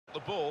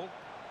ball.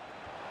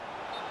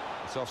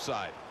 It's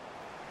offside.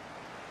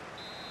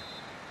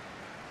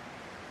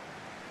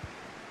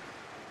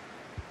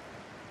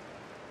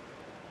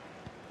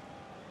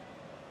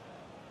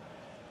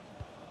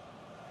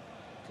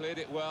 Cleared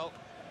it well.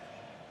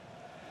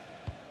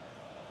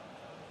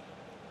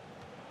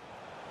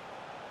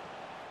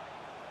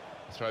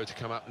 Throw to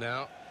come up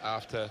now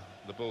after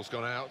the ball's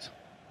gone out.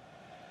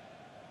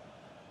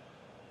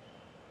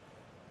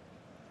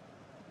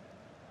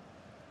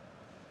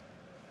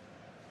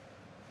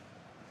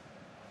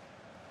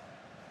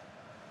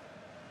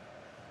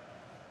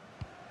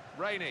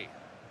 Rainey,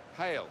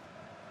 Hale.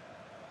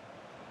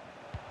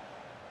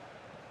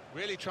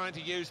 Really trying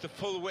to use the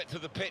full width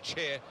of the pitch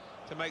here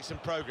to make some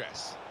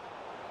progress.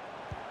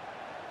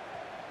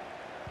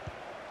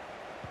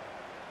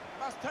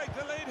 Must take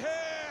the lead here.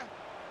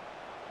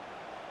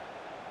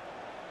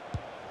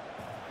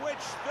 Which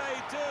they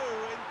do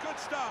in good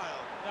style.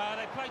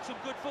 They played some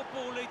good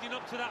football leading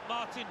up to that,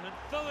 Martin, and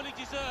thoroughly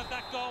deserved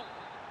that goal.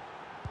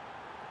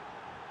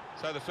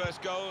 So the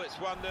first goal, it's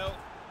 1-0.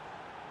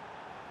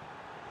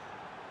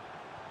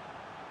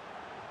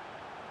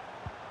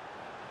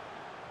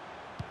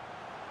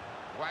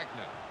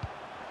 Wagner.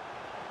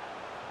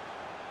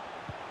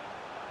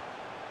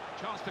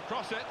 Chance to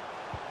cross it.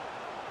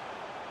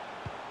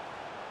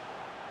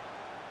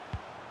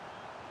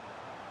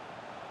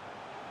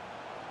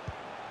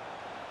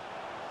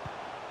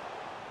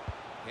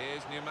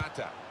 Here's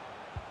Numata.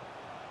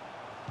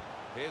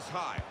 Here's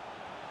High.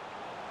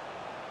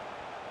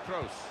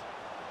 Kroos.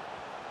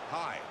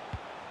 High.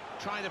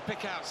 Trying to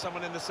pick out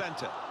someone in the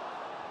centre.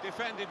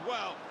 Defended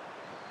well.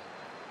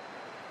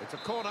 It's a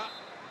corner.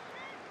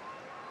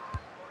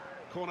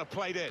 Corner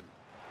played in.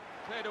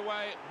 Cleared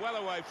away, well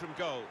away from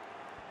goal.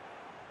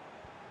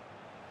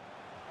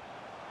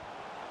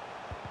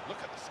 Look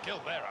at the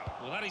skill there, Alan.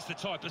 Well, that is the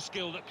type of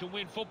skill that can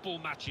win football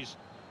matches.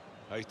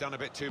 Oh, he's done a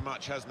bit too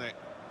much, hasn't he?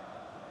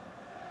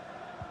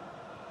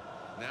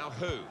 Now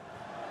who?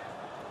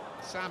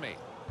 Sammy.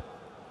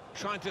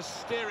 Trying to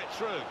steer it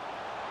through.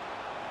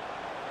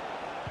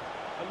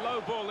 A low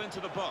ball into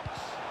the box.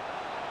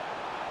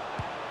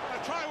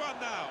 They'll try one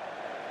now.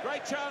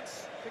 Great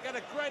chance to get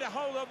a greater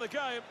hold on the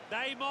game.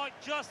 They might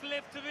just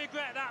live to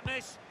regret that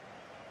miss.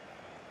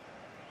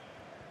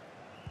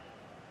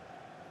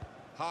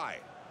 High.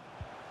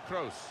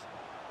 Kroos.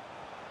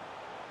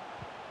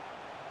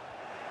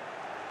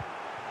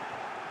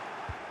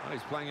 Well,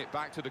 he's playing it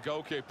back to the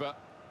goalkeeper.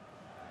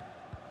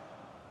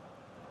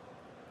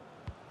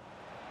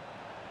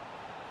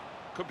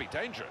 Could be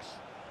dangerous.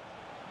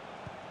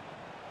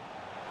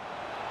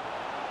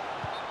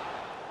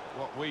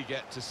 What we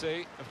get to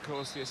see, of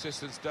course, the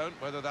assistants don't.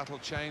 Whether that'll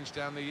change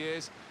down the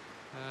years,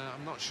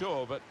 I'm not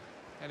sure. But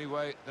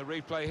anyway, the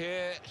replay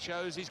here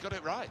shows he's got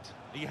it right.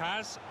 He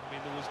has. I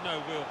mean, there was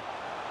no real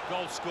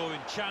goal-scoring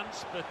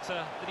chance, but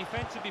the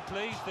defence would be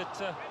pleased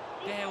that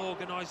their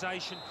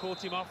organisation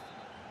caught him off.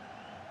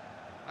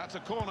 That's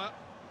a corner.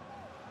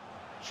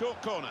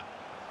 Short corner.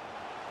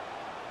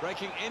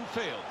 Breaking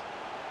infield.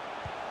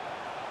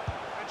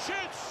 And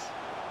shoots!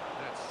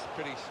 That's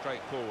pretty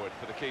straightforward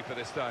for the keeper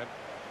this time.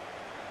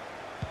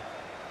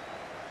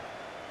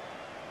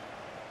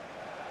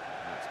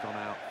 That's gone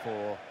out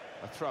for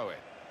a throw-in.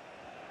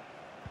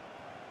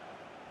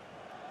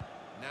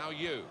 Now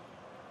you.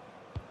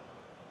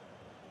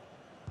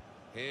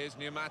 Here's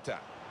Numata.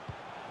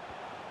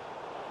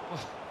 Well,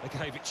 they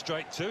gave it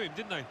straight to him,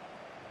 didn't they?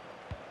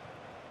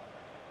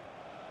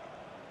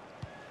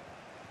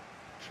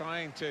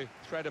 Trying to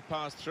thread a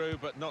pass through,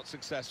 but not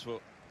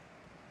successful.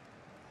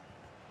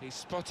 He's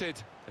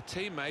spotted a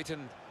teammate,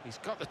 and he's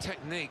got the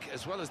technique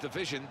as well as the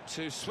vision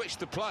to switch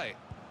the play.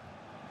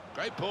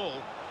 Great ball.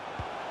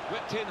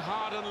 Whipped in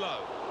hard and low.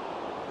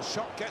 The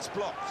shot gets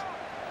blocked.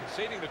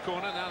 Conceding the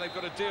corner, now they've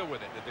got to deal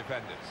with it, the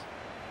defenders.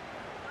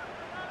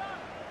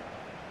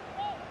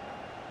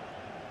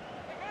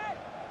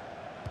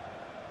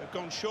 They've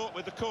gone short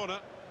with the corner.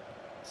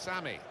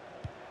 Sammy.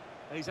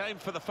 He's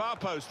aimed for the far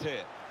post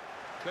here.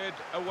 Cleared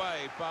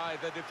away by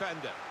the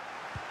defender.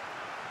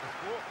 It's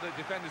bought the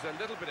defenders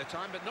a little bit of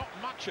time, but not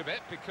much of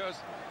it, because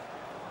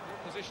the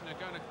opposition are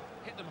going to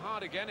hit them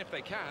hard again if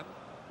they can.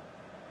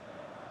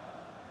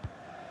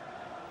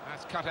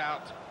 That's cut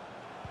out.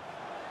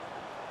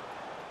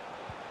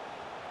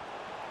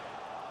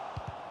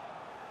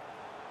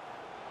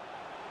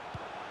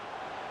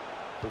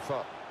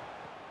 Buffon.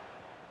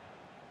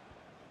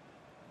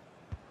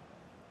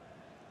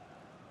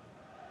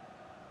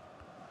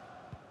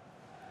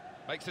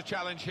 Makes the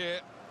challenge here.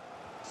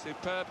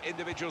 Superb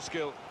individual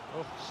skill.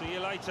 Oh, see you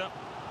later.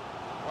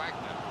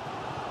 Wagner.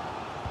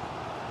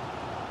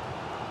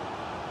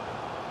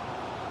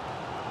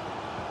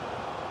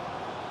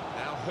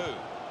 Now who?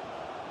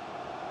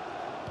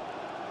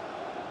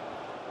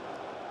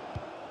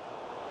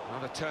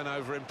 Not a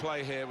turnover in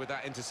play here with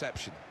that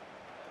interception.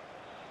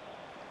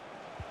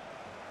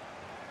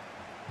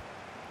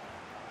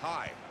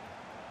 High.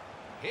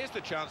 Here's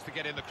the chance to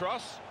get in the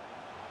cross.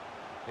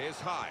 Here's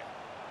High.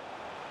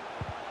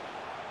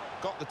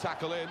 Got the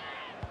tackle in.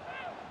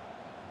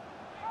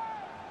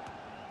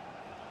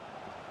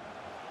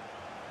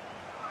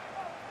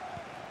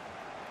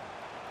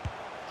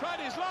 tried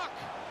his luck.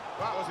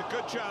 That was a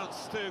good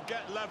chance to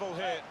get level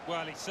here.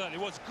 Well, it certainly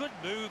was. Good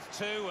move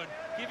too, and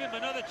give him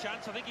another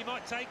chance. I think he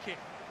might take it.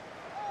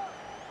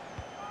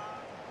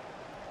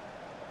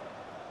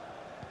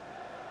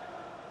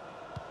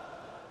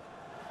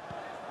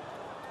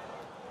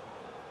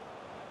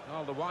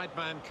 Well, the wide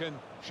man can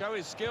show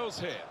his skills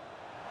here.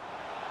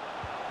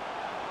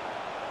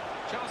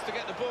 Chance to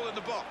get the ball in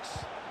the box.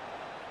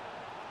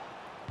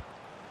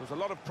 There's a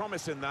lot of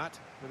promise in that,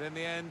 but in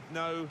the end,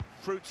 no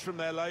fruits from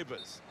their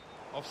labours.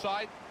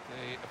 Offside,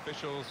 the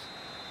officials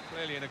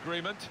clearly in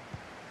agreement.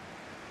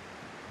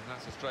 And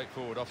that's a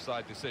straightforward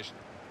offside decision.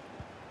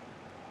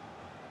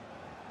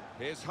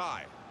 Here's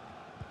High.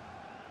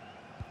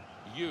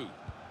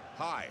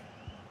 High.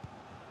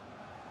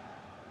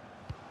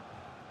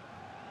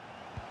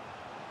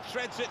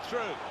 Threads it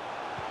through.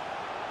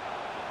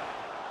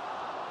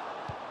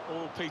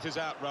 All peters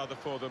out rather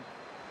for them.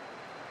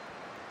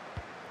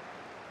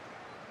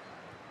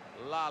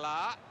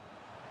 Lala.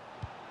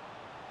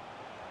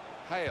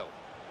 Hale.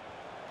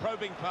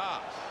 Probing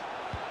pass.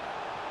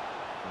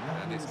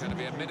 And it's going to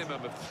be a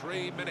minimum of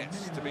 3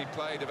 minutes to be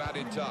played of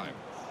added time.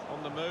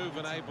 On the move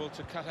and able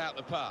to cut out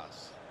the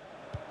pass.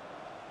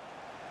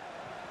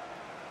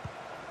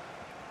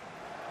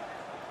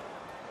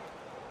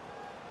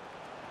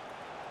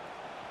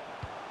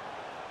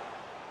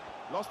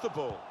 Lost the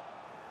ball.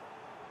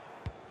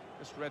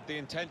 Just read the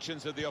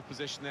intentions of the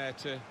opposition there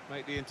to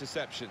make the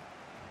interception.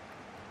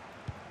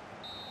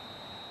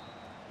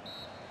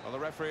 Well, the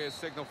referee has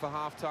signalled for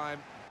half-time.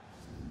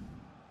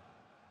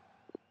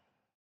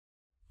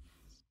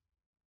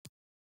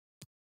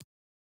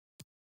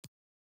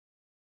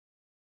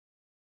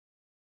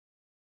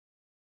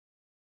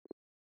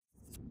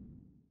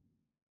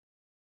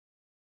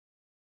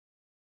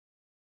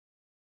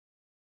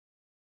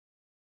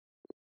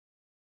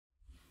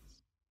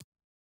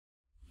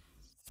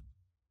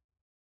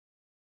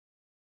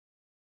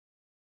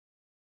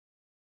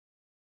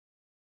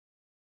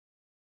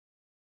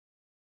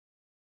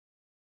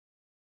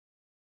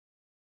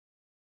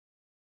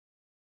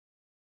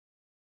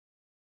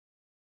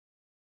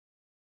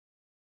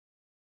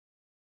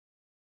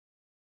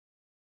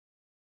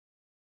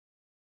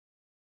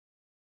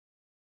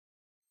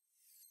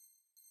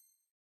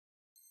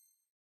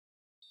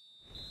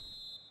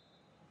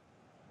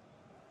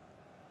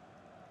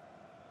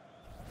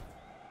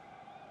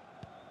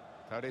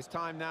 So it is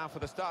time now for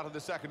the start of the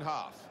second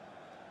half.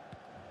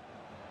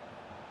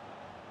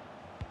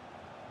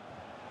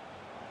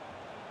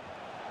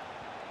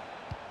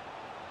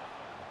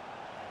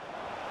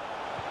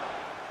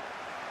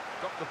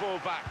 Got the ball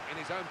back in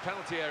his own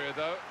penalty area,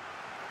 though.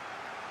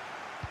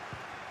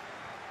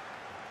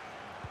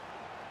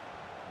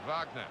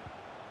 Wagner.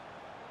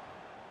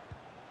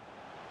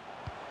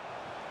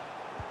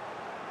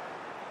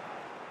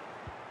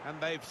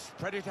 And they've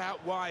spread it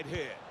out wide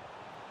here.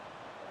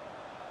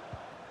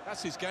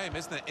 That's his game,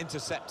 isn't it?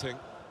 Intercepting.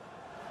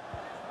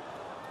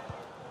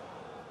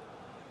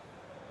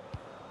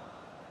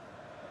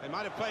 They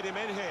might have played him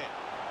in here.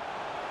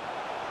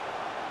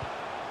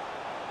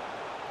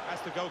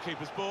 That's the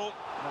goalkeeper's ball.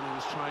 And he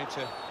was trying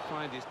to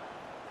find his...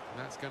 And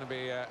that's going to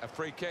be a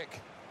free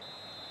kick.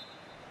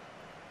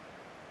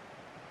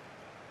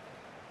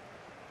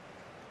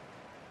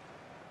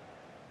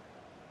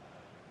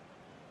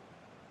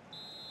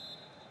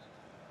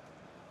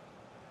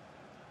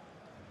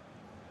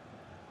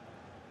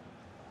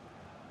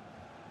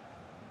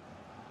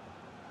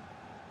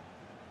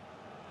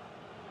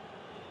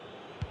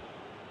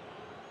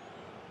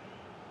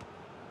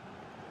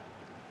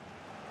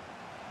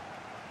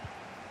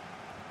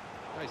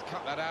 He's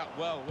cut that out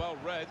well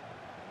read.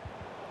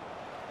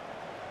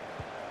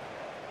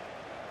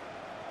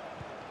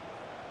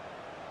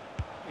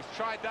 He's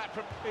tried that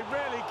from... He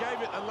really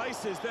gave it the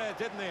laces there,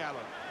 didn't he,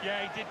 Alan?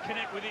 Yeah, he did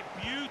connect with it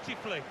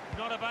beautifully.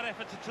 Not a bad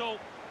effort at all.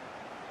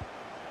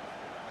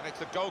 And it's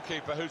the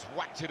goalkeeper who's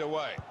whacked it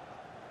away.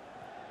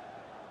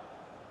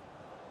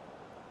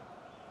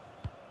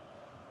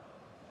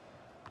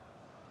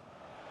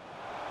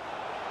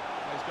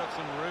 He's got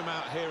some room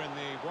out here in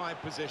the wide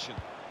position.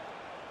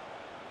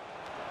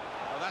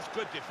 That's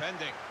good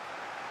defending.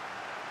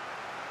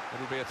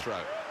 It'll be a throw.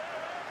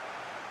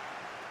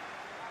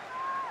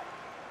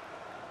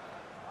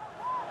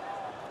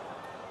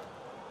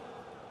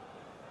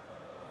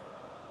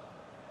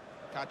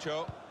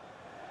 Cacho.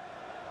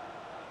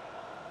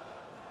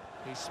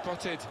 He's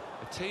spotted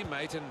a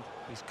teammate and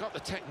he's got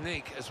the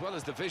technique as well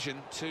as the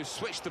vision to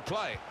switch the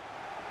play.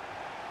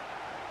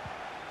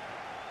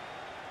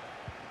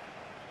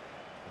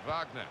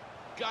 Wagner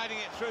guiding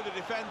it through the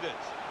defenders.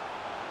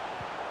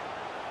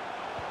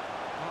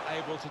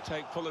 Not able to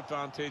take full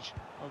advantage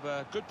of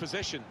a good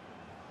position.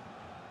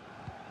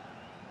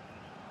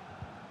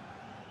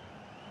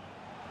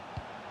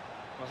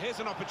 Well, here's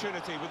an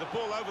opportunity with the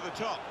ball over the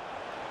top.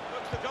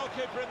 Looks the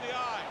goalkeeper in the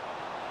eye.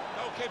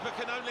 Goalkeeper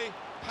can only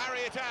parry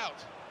it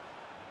out.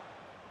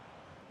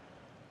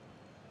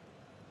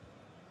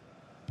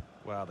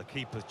 Well, the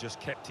keeper's just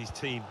kept his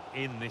team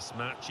in this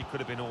match. He could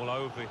have been all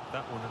over if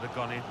that one had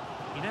gone in.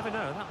 You never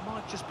know, that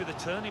might just be the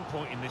turning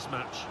point in this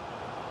match.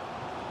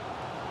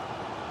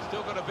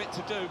 Still got a bit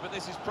to do, but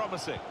this is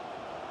promising.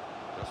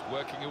 Just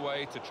working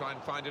away to try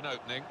and find an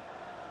opening.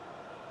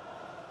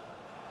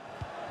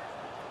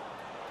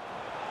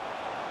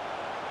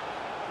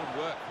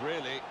 Good work,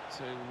 really,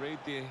 to read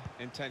the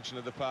intention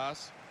of the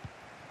pass.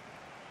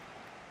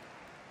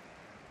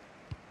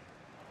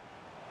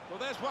 Well,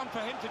 there's one for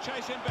him to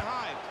chase in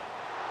behind.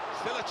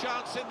 Still a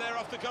chance in there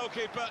off the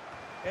goalkeeper.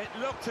 It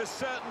looked a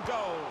certain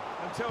goal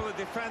until the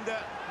defender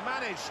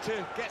managed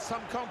to get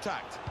some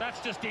contact. That's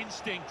just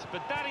instinct,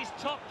 but that is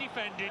top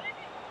defending.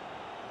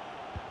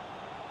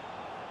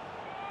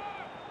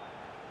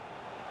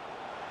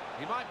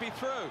 He might be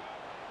through.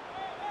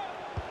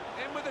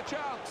 In with a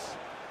chance.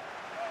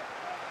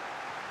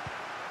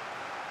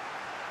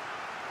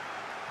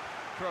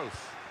 Close.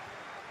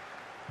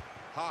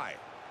 High.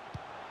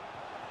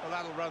 Well,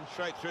 that'll run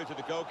straight through to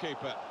the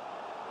goalkeeper.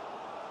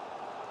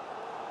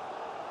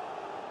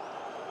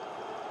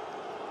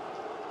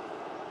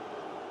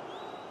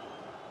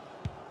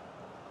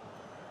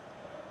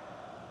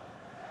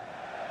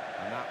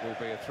 And that will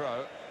be a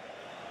throw.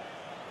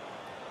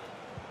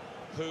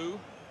 Who?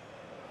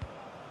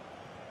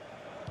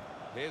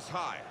 Here's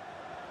High.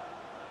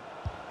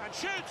 And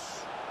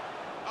shoots!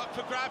 Up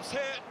for grabs here.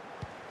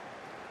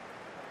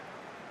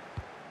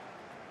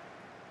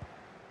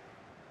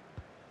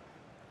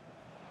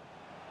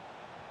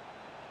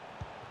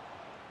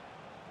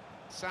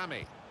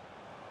 Sammy.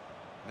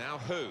 Now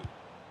who?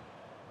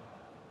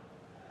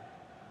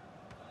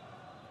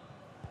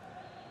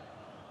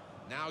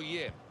 Now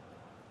Yim.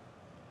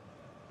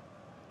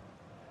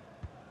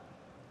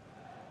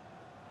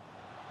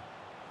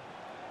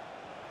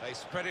 They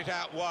spread it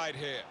out wide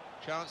here.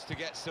 Chance to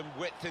get some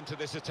width into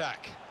this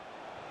attack.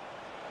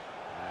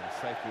 And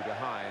safely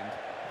behind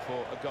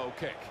for a goal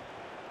kick.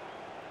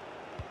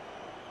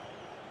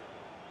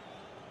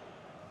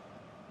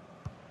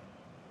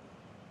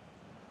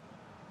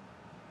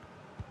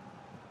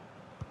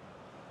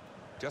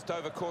 Just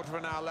over quarter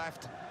of an hour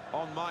left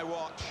on my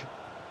watch.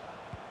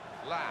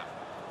 Lamb,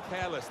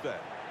 careless there.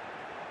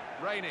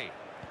 Rainey.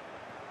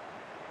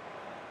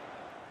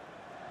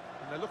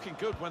 And they're looking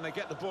good when they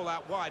get the ball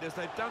out wide, as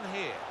they've done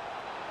here.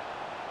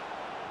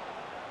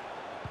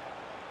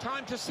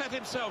 Time to set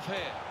himself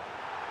here.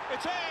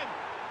 It's in!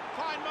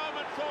 Fine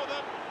moment for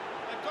them.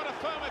 They've got a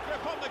firmer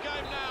grip on the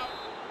game now.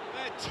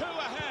 They're 2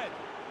 ahead.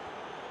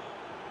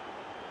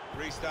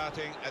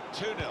 Restarting at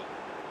 2-0.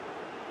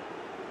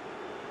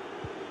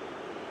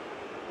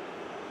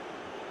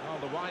 Oh,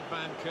 the wide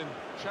man can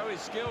show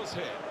his skills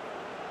here.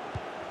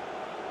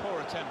 Poor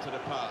attempt at a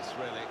pass,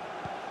 really.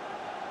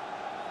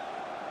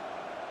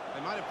 They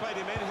might have played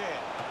him in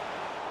here.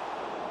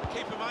 The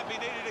keeper might be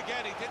needed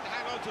again. He didn't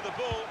hang on to the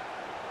ball.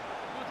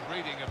 Good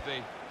reading of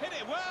the... Hit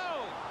it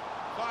well!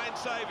 Fine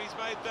save he's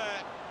made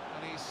there.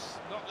 And he's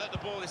not let the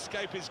ball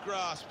escape his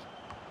grasp.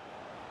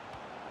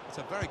 It's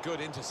a very good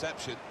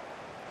interception.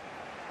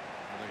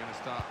 And they're going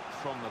to start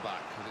from the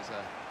back, because it's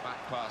a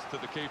back pass to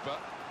the keeper.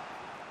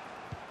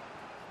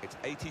 It's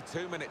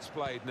 82 minutes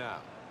played now.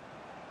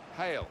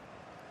 Hale.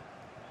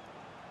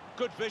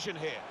 Good vision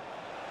here.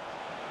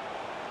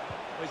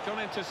 He's gone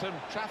into some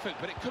traffic,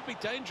 but it could be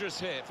dangerous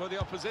here for the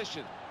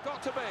opposition.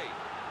 Got to be.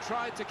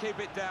 Tried to keep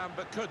it down,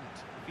 but couldn't.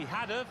 If he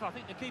had have, I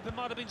think the keeper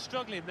might have been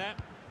struggling there.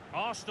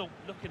 Arsenal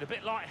looking a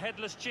bit like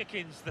headless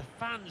chickens. The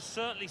fans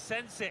certainly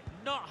sense it.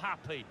 Not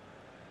happy.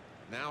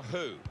 Now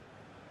who?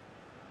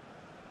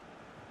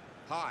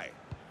 High.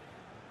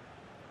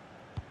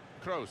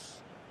 Kroos.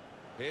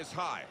 Here's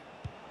High.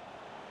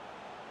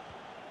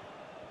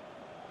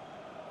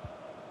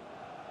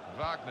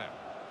 Wagner.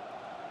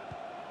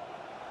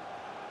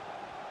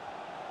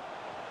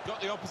 Got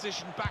the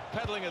opposition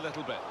backpedaling a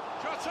little bit.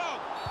 Shot on!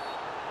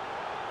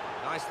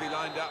 Nicely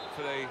lined up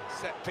for the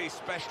set-piece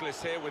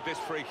specialist here with this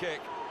free kick.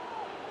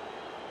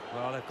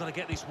 Well, they've got to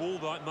get this wall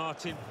right,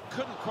 Martin.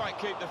 Couldn't quite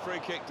keep the free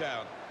kick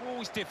down.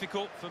 Always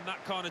difficult from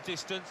that kind of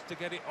distance to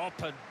get it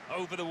up and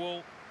over the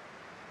wall.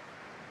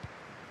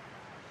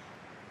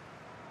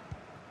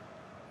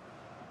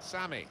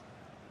 Sammy.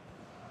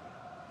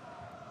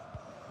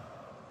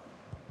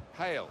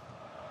 Hale.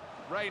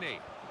 Rainey.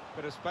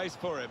 Bit of space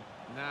for him.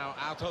 Now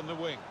out on the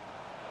wing.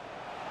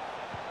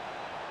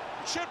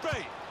 Should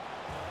be.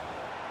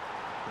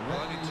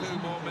 Well, only 2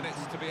 more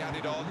minutes to be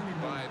added on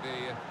by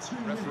the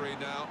referee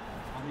now.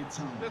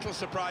 Little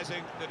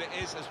surprising that it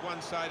is as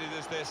one-sided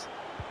as this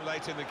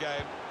late in the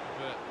game,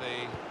 but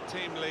the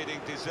team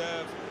leading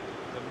deserve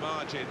the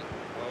margin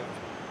of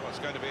what's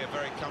going to be a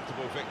very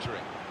comfortable victory.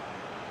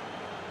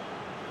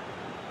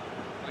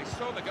 And he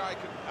saw the guy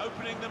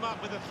opening them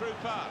up with a through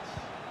pass.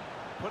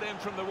 Put in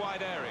from the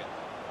wide area.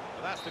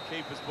 Well, that's the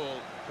keeper's ball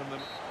from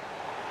them.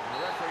 And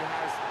the referee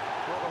has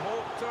brought a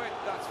halt to it.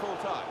 That's full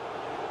time.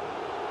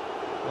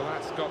 Well,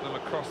 that's got them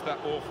across that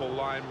awful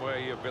line where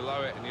you're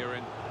below it and you're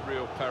in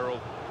real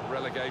peril,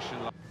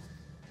 relegation line.